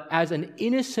criminal, but as an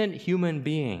innocent human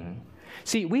being.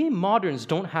 See, we moderns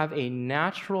don't have a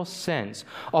natural sense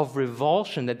of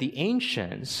revulsion that the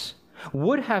ancients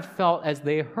would have felt as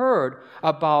they heard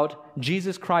about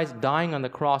Jesus Christ dying on the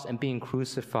cross and being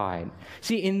crucified.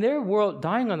 See, in their world,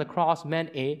 dying on the cross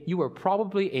meant you were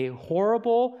probably a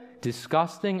horrible,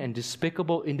 disgusting, and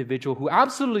despicable individual who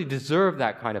absolutely deserved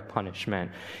that kind of punishment.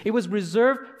 It was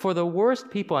reserved for the worst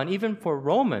people, and even for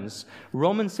Romans.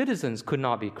 Roman citizens could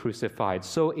not be crucified.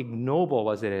 So ignoble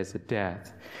was it as a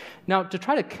death. Now, to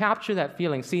try to capture that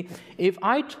feeling, see, if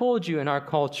I told you in our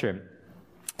culture,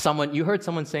 you heard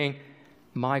someone saying,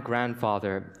 "My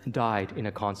grandfather died in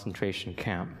a concentration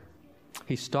camp.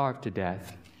 He starved to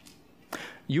death."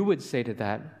 You would say to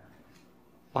that,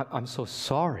 "I'm so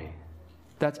sorry.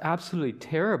 That's absolutely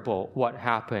terrible what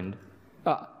happened.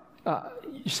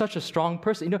 You're such a strong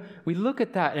person." You know, we look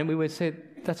at that and we would say,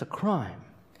 that's a crime.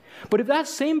 But if that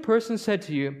same person said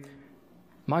to you,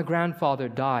 "My grandfather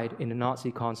died in a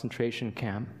Nazi concentration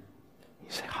camp," you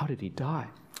say, "How did he die?"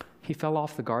 "He fell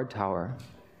off the guard tower."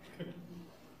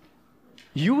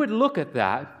 You would look at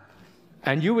that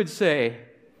and you would say,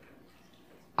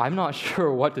 "I'm not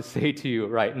sure what to say to you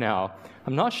right now.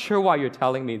 I'm not sure why you're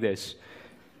telling me this."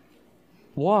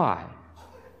 Why?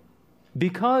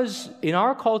 Because in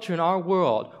our culture, in our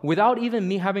world, without even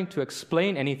me having to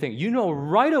explain anything, you know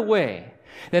right away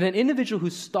that an individual who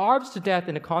starves to death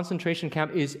in a concentration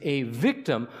camp is a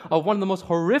victim of one of the most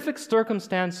horrific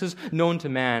circumstances known to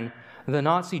man, the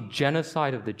Nazi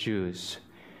genocide of the Jews.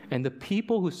 And the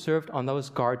people who served on those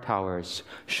guard towers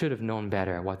should have known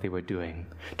better what they were doing,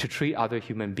 to treat other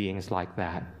human beings like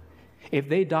that. If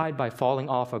they died by falling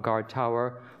off a guard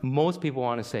tower, most people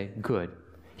want to say, "Good,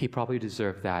 he probably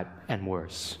deserved that and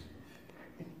worse."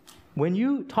 When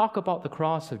you talk about the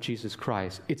cross of Jesus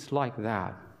Christ, it's like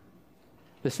that.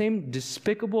 The same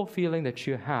despicable feeling that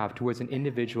you have towards an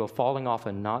individual falling off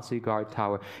a Nazi guard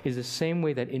tower is the same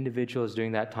way that individuals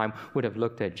during that time would have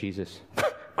looked at Jesus.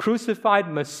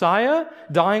 Crucified Messiah,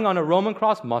 dying on a Roman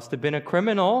cross, must have been a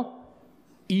criminal,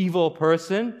 evil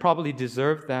person, probably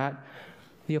deserved that.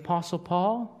 The Apostle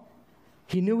Paul,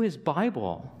 he knew his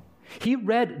Bible. He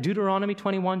read Deuteronomy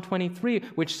 21:23,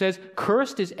 which says,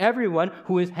 "Cursed is everyone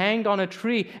who is hanged on a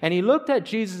tree." And he looked at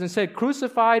Jesus and said,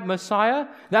 "Crucified Messiah?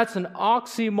 That's an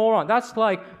oxymoron. That's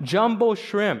like jumbo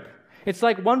shrimp." It's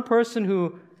like one person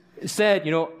who said,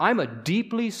 "I'm a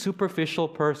deeply superficial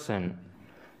person."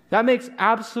 That makes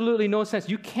absolutely no sense.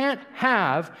 You can't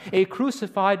have a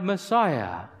crucified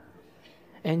Messiah.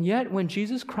 And yet, when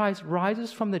Jesus Christ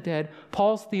rises from the dead,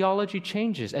 Paul's theology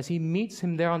changes as he meets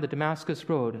him there on the Damascus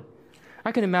Road.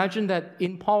 I can imagine that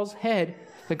in Paul's head,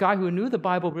 the guy who knew the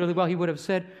Bible really well, he would have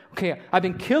said, "Okay, I've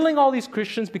been killing all these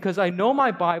Christians because I know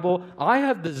my Bible. I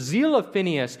have the zeal of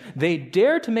Phineas. They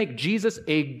dare to make Jesus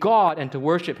a god and to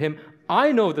worship him.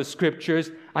 I know the scriptures.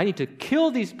 I need to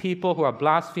kill these people who are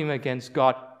blaspheming against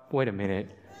God." Wait a minute.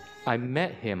 I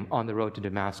met him on the road to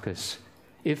Damascus.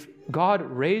 If God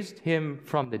raised him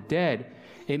from the dead,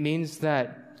 it means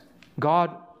that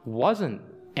God wasn't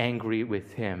angry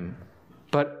with him.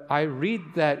 But I read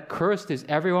that cursed is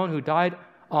everyone who died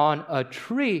on a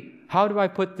tree. How do I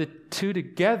put the two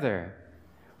together?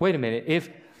 Wait a minute. If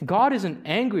God isn't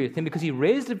angry with him because he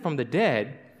raised him from the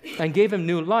dead and gave him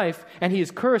new life, and he is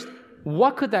cursed,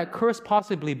 what could that curse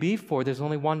possibly be for? There's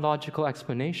only one logical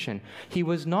explanation. He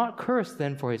was not cursed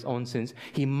then for his own sins.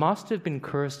 He must have been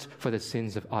cursed for the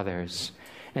sins of others.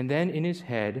 And then in his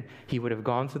head, he would have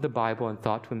gone through the Bible and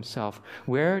thought to himself,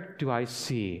 where do I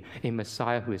see a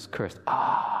Messiah who is cursed?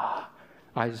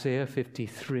 Isaiah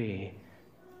 53.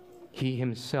 He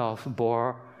himself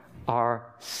bore our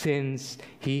sins.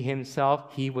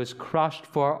 He was crushed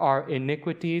for our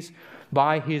iniquities.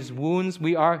 By his wounds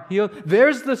we are healed.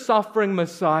 There's the suffering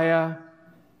Messiah.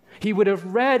 He would have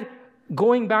read,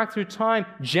 going back through time,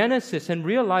 Genesis, and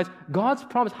realized God's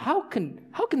promise. How can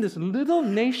this little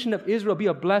nation of Israel be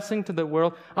a blessing to the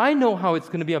world? I know how it's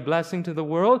going to be a blessing to the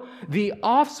world. The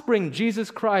offspring,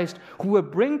 Jesus Christ, who will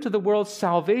bring to the world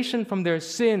salvation from their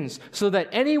sins, so that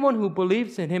anyone who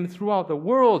believes in him throughout the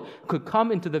world could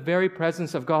come into the very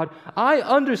presence of God. I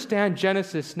understand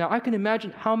Genesis now. I can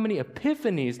imagine how many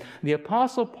epiphanies the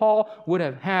Apostle Paul would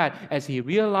have had as he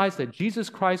realized that Jesus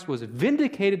Christ was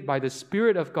vindicated by the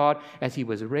Spirit of God as he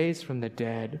was raised from the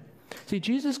dead. See,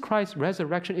 Jesus Christ's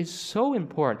resurrection is so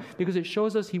important because it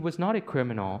shows us he was not a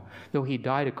criminal, though he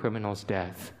died a criminal's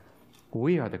death.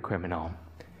 We are the criminal.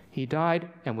 He died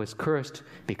and was cursed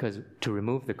because to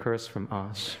remove the curse from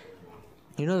us.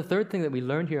 You know, the third thing that we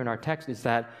learned here in our text is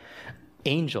that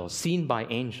angels, seen by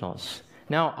angels.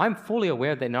 Now, I'm fully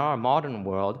aware that in our modern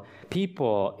world,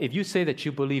 people, if you say that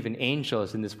you believe in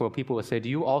angels in this world, people will say, do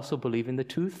you also believe in the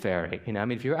tooth fairy?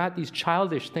 If you're at these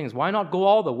childish things, why not go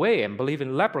all the way and believe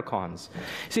in leprechauns?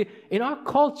 See, in our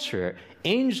culture,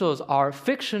 angels are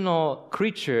fictional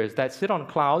creatures that sit on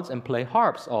clouds and play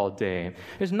harps all day.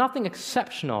 There's nothing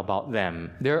exceptional about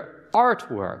them. They're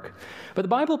artwork. But the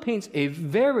Bible paints a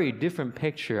very different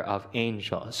picture of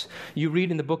angels. You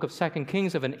read in the book of 2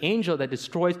 Kings of an angel that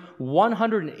destroys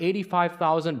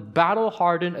 185,000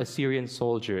 battle-hardened Assyrian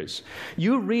soldiers.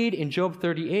 You read in Job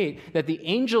 38 that the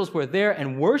angels were there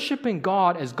and worshiping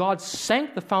God as God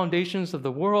sank the foundations of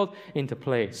the world into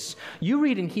place. You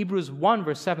read in Hebrews 1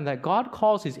 verse 7 that God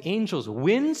calls his angels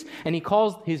winds, and he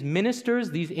calls his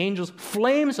ministers, these angels,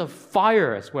 flames of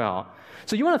fire as well.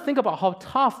 So you want to think about how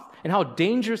tough and how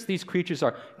dangerous these creatures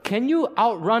are. Can you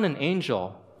outrun an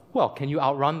angel? Well, can you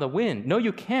outrun the wind? No,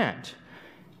 you can't.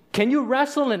 Can you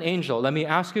wrestle an angel? Let me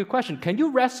ask you a question. Can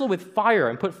you wrestle with fire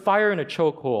and put fire in a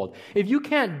chokehold? If you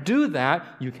can't do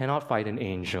that, you cannot fight an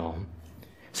angel.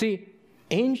 See,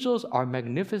 angels are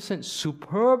magnificent,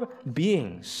 superb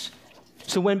beings.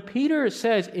 So when Peter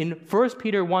says in 1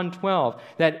 Peter 1:12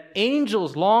 that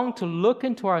angels long to look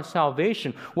into our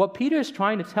salvation, what Peter is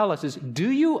trying to tell us is, do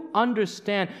you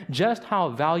understand just how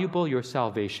valuable your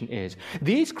salvation is?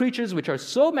 These creatures which are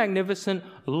so magnificent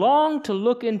long to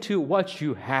look into what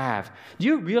you have. Do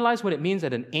you realize what it means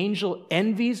that an angel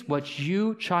envies what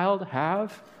you, child,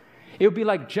 have? It would be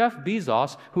like Jeff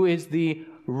Bezos, who is the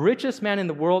richest man in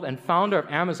the world and founder of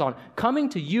Amazon, coming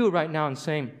to you right now and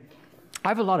saying, I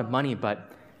have a lot of money,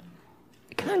 but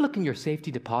can I look in your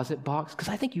safety deposit box? Because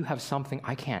I think you have something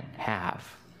I can't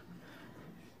have.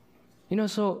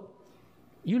 So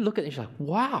you look at it and you're like,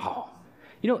 wow.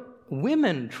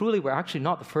 Women truly were actually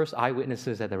not the first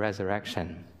eyewitnesses at the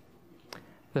resurrection.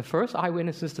 The first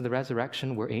eyewitnesses to the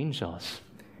resurrection were angels.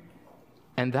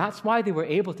 And that's why they were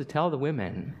able to tell the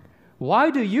women,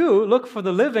 why do you look for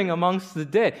the living amongst the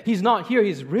dead? He's not here,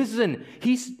 he's risen.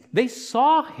 They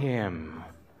saw him.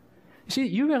 See,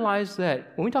 you realize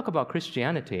that when we talk about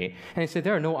Christianity, and they say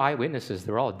there are no eyewitnesses,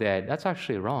 they're all dead, that's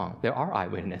actually wrong. There are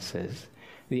eyewitnesses.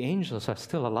 The angels are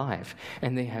still alive,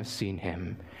 and they have seen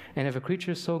him. And if a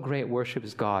creature so great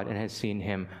worships God and has seen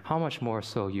him, how much more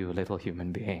so you, little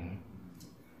human being?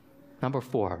 Number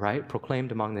 4, right?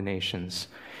 Proclaimed among the nations.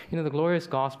 The glorious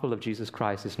gospel of Jesus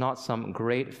Christ is not some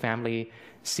great family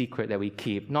secret that we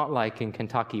keep, not like in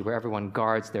Kentucky where everyone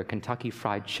guards their Kentucky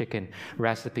Fried Chicken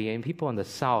recipe. And people in the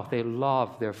South, they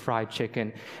love their fried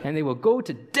chicken, and they will go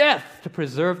to death to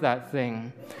preserve that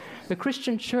thing. The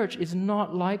Christian church is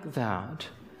not like that.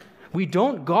 We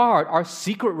don't guard our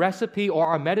secret recipe or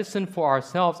our medicine for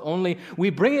ourselves only. We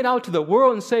bring it out to the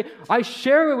world and say, I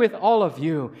share it with all of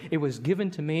you. It was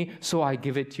given to me, so I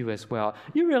give it to you as well.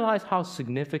 You realize how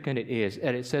significant it is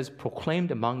that it says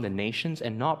proclaimed among the nations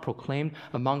and not proclaimed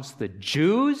amongst the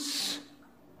Jews?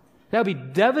 That would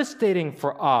be devastating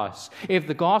for us if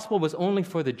the gospel was only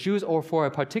for the Jews or for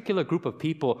a particular group of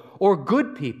people, or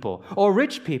good people, or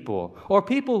rich people, or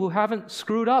people who haven't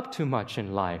screwed up too much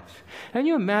in life. Can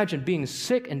you imagine being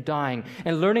sick and dying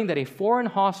and learning that a foreign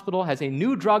hospital has a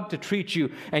new drug to treat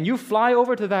you, and you fly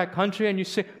over to that country and you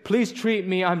say, please treat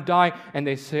me, I'm dying, and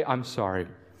they say, I'm sorry,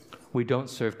 we don't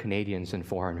serve Canadians and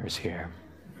foreigners here.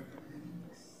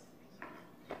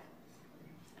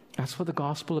 That's what the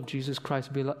gospel of Jesus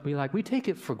Christ will be like. We take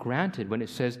it for granted when it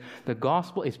says the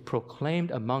gospel is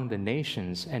proclaimed among the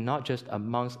nations and not just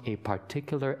amongst a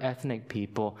particular ethnic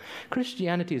people.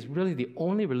 Christianity is really the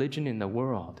only religion in the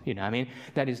world,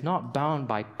 that is not bound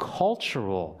by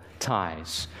cultural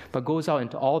ties, but goes out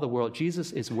into all the world.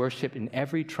 Jesus is worshipped in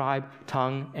every tribe,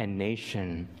 tongue, and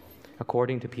nation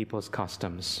according to people's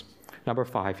customs. Number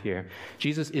 5 here,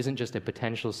 Jesus isn't just a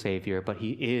potential Savior, but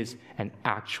He is an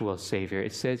actual Savior.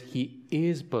 It says He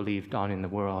is believed on in the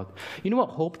world. You know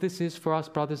what hope this is for us,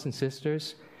 brothers and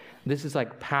sisters? This is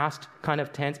like past kind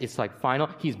of tense. It's like final.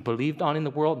 He's believed on in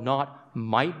the world, not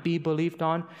might be believed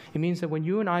on. It means that when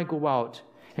you and I go out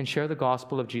and share the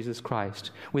gospel of Jesus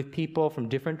Christ with people from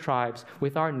different tribes,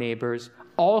 with our neighbors,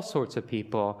 all sorts of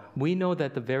people, we know that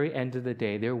at the very end of the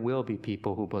day, there will be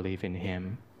people who believe in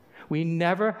Him. We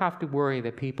never have to worry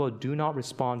that people do not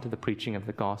respond to the preaching of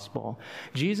the gospel.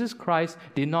 Jesus Christ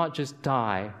did not just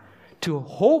die to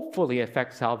hopefully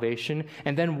effect salvation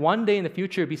and then one day in the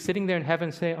future be sitting there in heaven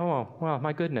and say, oh, well,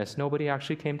 my goodness, nobody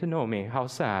actually came to know me. How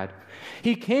sad.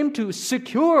 He came to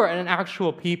secure an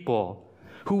actual people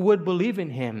who would believe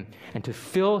in Him and to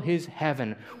fill His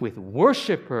heaven with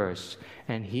worshipers,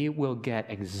 and He will get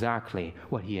exactly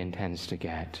what He intends to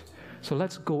get. So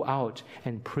let's go out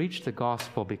and preach the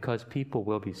gospel because people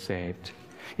will be saved.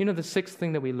 The 6th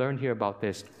thing that we learned here about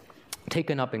this,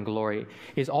 taken up in glory,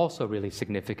 is also really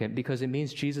significant because it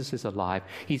means Jesus is alive.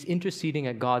 He's interceding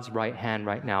at God's right hand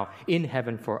right now in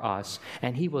heaven for us,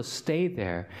 and He will stay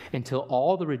there until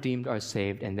all the redeemed are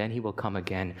saved, and then He will come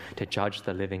again to judge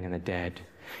the living and the dead.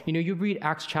 You read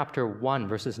Acts chapter 1,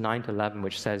 verses 9 to 11,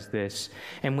 which says this,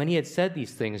 and when He had said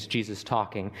these things, Jesus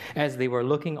talking, as they were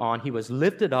looking on, He was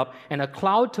lifted up, and a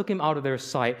cloud took Him out of their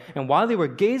sight. And while they were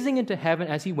gazing into heaven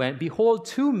as He went, behold,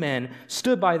 2 men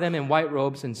stood by them in white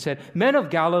robes and said, Men of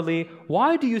Galilee,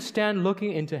 why do you stand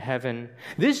looking into heaven?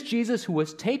 This Jesus who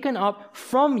was taken up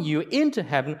from you into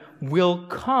heaven will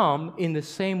come in the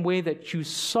same way that you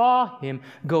saw Him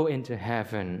go into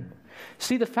heaven.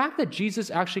 See, the fact that Jesus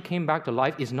actually came back to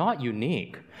life is not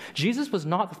unique. Jesus was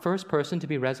not the first person to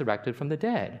be resurrected from the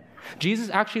dead. Jesus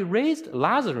actually raised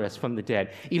Lazarus from the dead.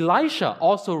 Elisha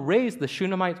also raised the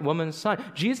Shunammite woman's son.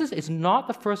 Jesus is not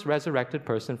the first resurrected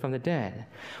person from the dead.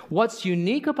 What's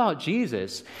unique about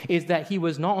Jesus is that He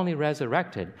was not only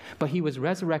resurrected, but He was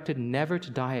resurrected never to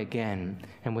die again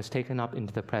and was taken up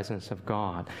into the presence of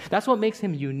God. That's what makes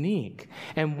Him unique.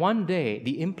 And one day,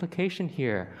 the implication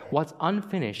here, what's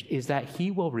unfinished, is that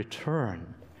He will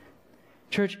return.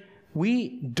 Church,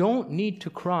 we don't need to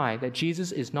cry that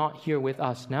Jesus is not here with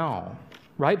us now,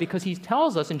 right? Because He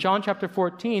tells us in John chapter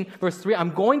 14, verse 3,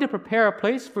 I'm going to prepare a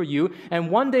place for you, and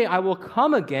one day I will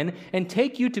come again and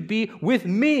take you to be with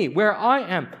me where I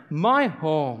am, my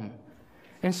home.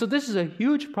 And so this is a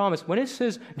huge promise. When it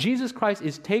says Jesus Christ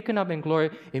is taken up in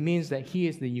glory, it means that He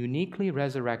is the uniquely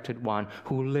resurrected one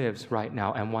who lives right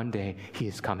now, and one day He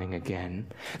is coming again.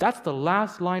 That's the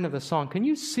last line of the song. Can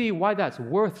you see why that's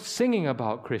worth singing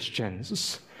about,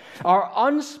 Christians? Our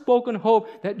unspoken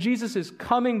hope that Jesus is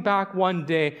coming back one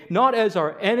day, not as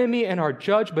our enemy and our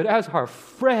judge, but as our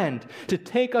friend, to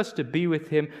take us to be with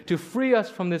Him, to free us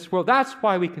from this world. That's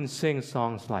why we can sing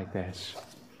songs like this.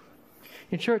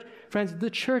 In church, friends, the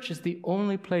church is the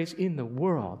only place in the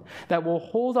world that will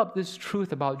hold up this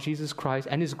truth about Jesus Christ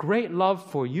and His great love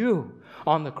for you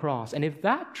on the cross. And if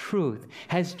that truth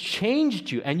has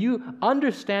changed you and you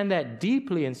understand that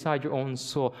deeply inside your own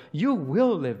soul, you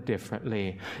will live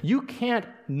differently. You can't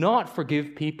not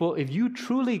forgive people if you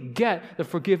truly get the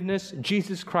forgiveness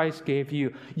Jesus Christ gave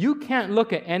you. You can't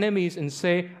look at enemies and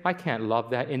say, I can't love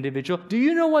that individual. Do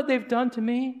you know what they've done to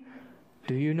me?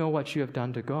 Do you know what you have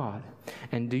done to God?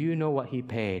 And do you know what He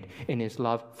paid in His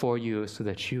love for you so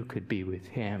that you could be with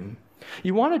Him?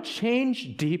 You want to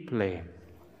change deeply.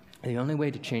 The only way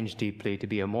to change deeply, to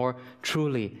be a more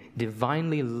truly,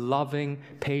 divinely loving,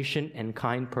 patient, and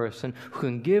kind person who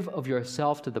can give of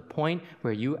yourself to the point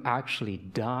where you actually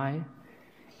die,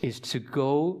 is to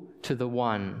go to the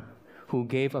one who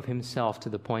gave of Himself to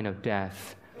the point of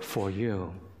death for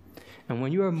you. And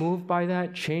when you are moved by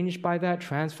that, changed by that,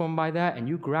 transformed by that, and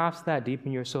you grasp that deep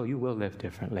in your soul, you will live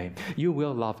differently. You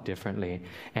will love differently.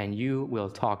 And you will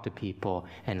talk to people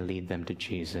and lead them to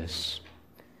Jesus.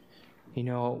 You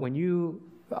know,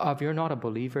 if you're not a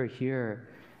believer here,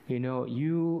 you know,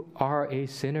 you are a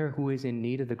sinner who is in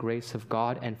need of the grace of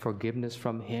God and forgiveness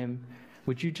from Him.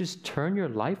 Would you just turn your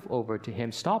life over to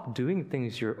Him? Stop doing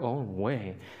things your own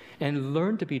way and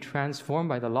learn to be transformed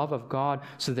by the love of God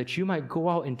so that you might go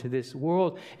out into this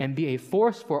world and be a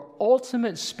force for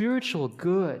ultimate spiritual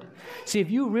good. See, if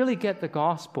you really get the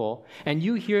gospel and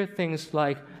you hear things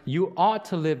like, you ought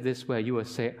to live this way, you will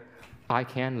say, I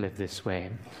can live this way.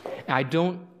 I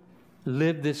don't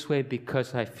live this way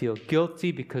because I feel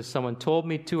guilty, because someone told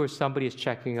me to, or somebody is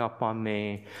checking up on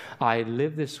me. I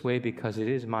live this way because it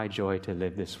is my joy to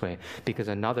live this way, because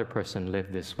another person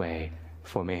lived this way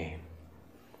for me.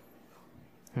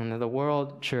 And the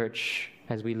world, church,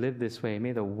 as we live this way,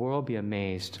 may the world be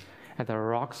amazed at the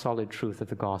rock-solid truth of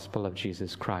the gospel of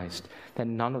Jesus Christ, that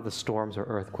none of the storms or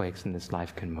earthquakes in this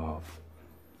life can move.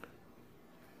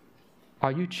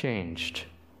 Are you changed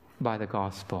by the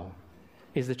gospel?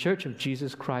 Is the Church of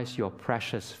Jesus Christ your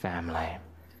precious family?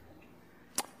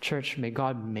 Church, may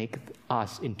God make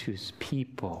us into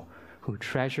people who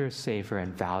treasure, savor,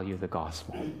 and value the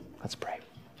gospel. Let's pray.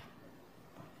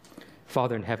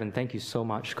 Father in heaven, thank you so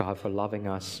much, God, for loving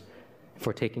us,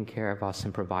 for taking care of us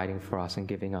and providing for us and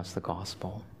giving us the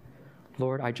gospel.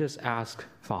 Lord, I just ask,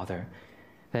 Father,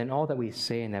 that in all that we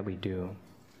say and that we do,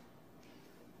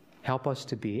 help us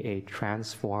to be a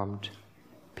transformed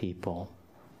people.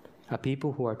 A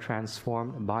people who are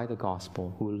transformed by the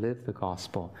gospel, who live the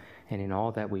gospel, and in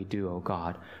all that we do, O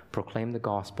God, proclaim the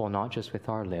gospel not just with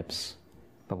our lips,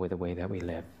 but with the way that we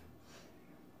live.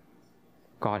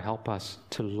 God, help us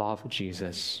to love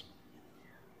Jesus.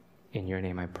 In your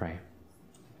name I pray.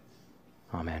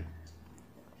 Amen.